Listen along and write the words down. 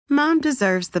Mom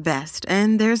deserves the best,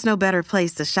 and there's no better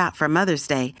place to shop for Mother's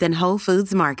Day than Whole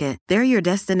Foods Market. They're your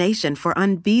destination for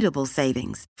unbeatable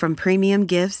savings, from premium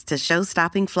gifts to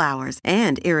show-stopping flowers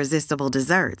and irresistible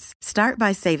desserts. Start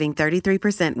by saving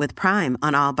 33% with Prime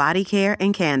on all body care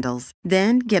and candles.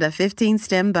 Then get a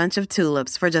 15-stem bunch of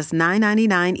tulips for just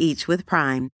 $9.99 each with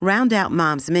Prime. Round out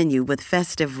Mom's menu with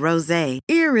festive rosé,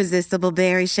 irresistible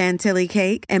berry chantilly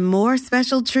cake, and more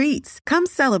special treats. Come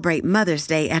celebrate Mother's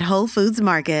Day at Whole Foods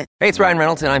Market. Hey, it's Ryan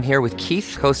Reynolds, and I'm here with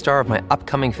Keith, co-star of my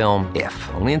upcoming film, If,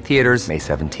 only in theaters May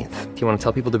 17th. Do you want to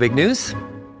tell people the big news?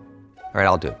 All right,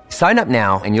 I'll do it. Sign up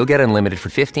now and you'll get unlimited for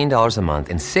 $15 a month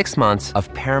and 6 months of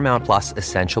Paramount Plus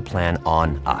Essential Plan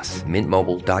on us.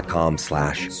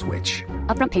 MintMobile.com/switch.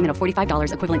 Upfront payment of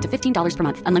 $45 equivalent to $15 per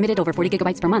month. Unlimited over 40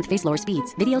 gigabytes per month. Face lower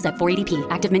speeds. Videos at 480p.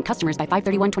 Active Mint customers by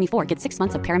 531.24 get 6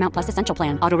 months of Paramount Plus Essential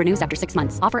Plan. Auto renews after 6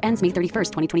 months. Offer ends May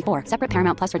 31st, 2024. Separate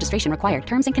Paramount Plus registration required.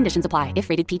 Terms and conditions apply if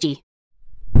rated PG.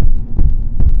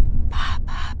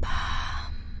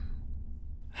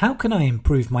 How can I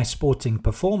improve my sporting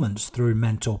performance through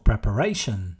mental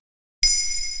preparation?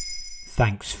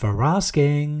 Thanks for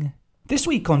asking. This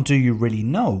week on Do You Really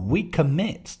Know, we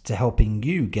commit to helping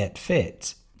you get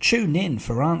fit. Tune in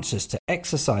for answers to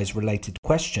exercise-related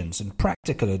questions and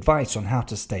practical advice on how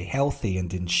to stay healthy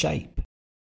and in shape.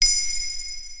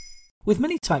 With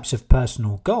many types of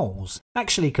personal goals,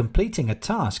 actually completing a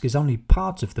task is only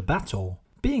part of the battle.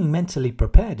 Being mentally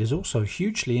prepared is also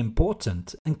hugely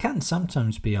important and can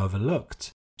sometimes be overlooked.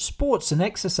 Sports and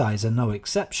exercise are no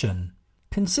exception.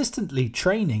 Consistently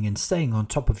training and staying on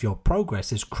top of your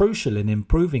progress is crucial in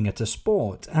improving at a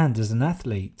sport and as an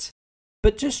athlete.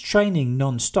 But just training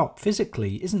non-stop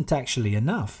physically isn't actually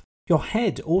enough. Your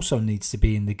head also needs to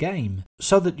be in the game,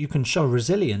 so that you can show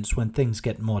resilience when things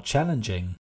get more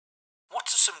challenging. What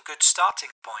are some good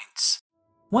starting points?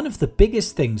 One of the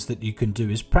biggest things that you can do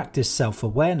is practice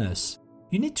self-awareness.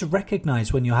 You need to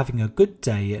recognize when you're having a good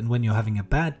day and when you're having a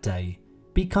bad day.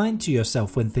 Be kind to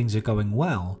yourself when things are going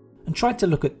well, and try to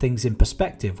look at things in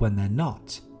perspective when they're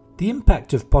not. The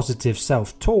impact of positive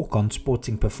self-talk on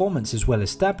sporting performance is well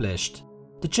established.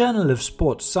 The Journal of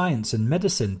Sports Science and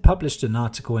Medicine published an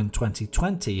article in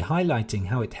 2020 highlighting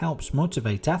how it helps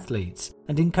motivate athletes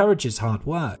and encourages hard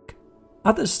work.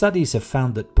 Other studies have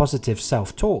found that positive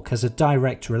self-talk has a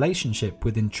direct relationship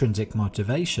with intrinsic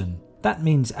motivation. That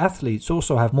means athletes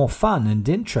also have more fun and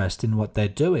interest in what they're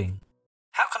doing.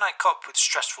 How can I cope with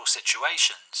stressful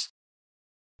situations?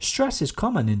 Stress is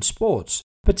common in sports,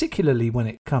 particularly when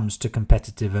it comes to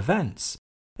competitive events.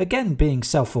 Again, being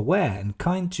self-aware and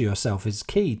kind to yourself is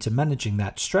key to managing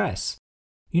that stress.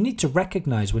 You need to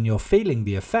recognize when you're feeling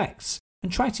the effects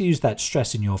and try to use that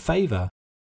stress in your favor.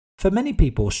 For many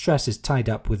people, stress is tied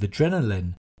up with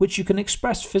adrenaline, which you can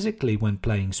express physically when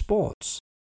playing sports.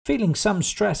 Feeling some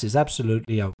stress is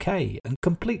absolutely okay and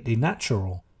completely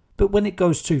natural, but when it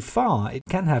goes too far, it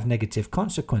can have negative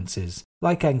consequences,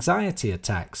 like anxiety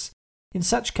attacks. In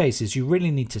such cases, you really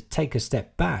need to take a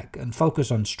step back and focus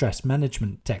on stress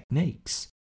management techniques.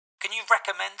 Can you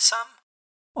recommend some?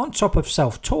 On top of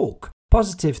self-talk,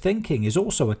 positive thinking is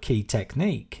also a key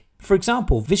technique. For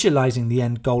example, visualizing the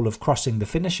end goal of crossing the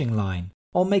finishing line,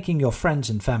 or making your friends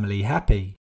and family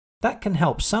happy. That can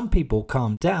help some people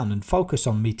calm down and focus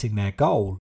on meeting their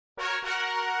goal.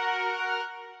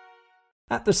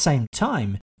 At the same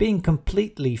time, being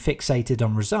completely fixated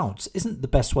on results isn't the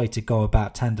best way to go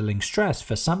about handling stress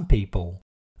for some people.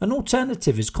 An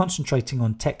alternative is concentrating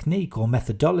on technique or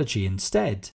methodology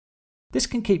instead. This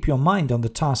can keep your mind on the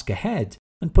task ahead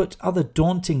and put other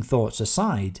daunting thoughts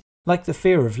aside, like the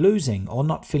fear of losing or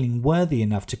not feeling worthy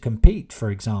enough to compete,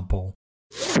 for example.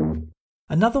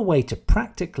 Another way to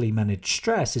practically manage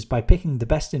stress is by picking the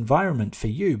best environment for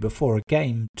you before a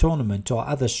game, tournament, or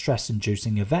other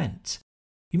stress-inducing event.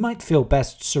 You might feel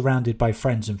best surrounded by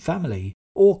friends and family,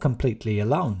 or completely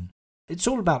alone. It's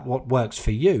all about what works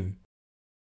for you.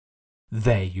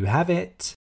 There you have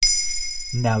it.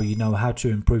 Now you know how to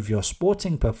improve your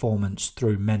sporting performance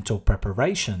through mental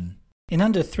preparation. In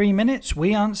under 3 minutes,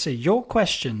 we answer your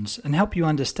questions and help you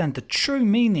understand the true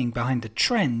meaning behind the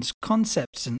trends,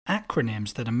 concepts, and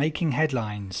acronyms that are making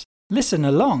headlines. Listen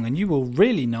along and you will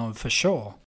really know for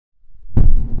sure.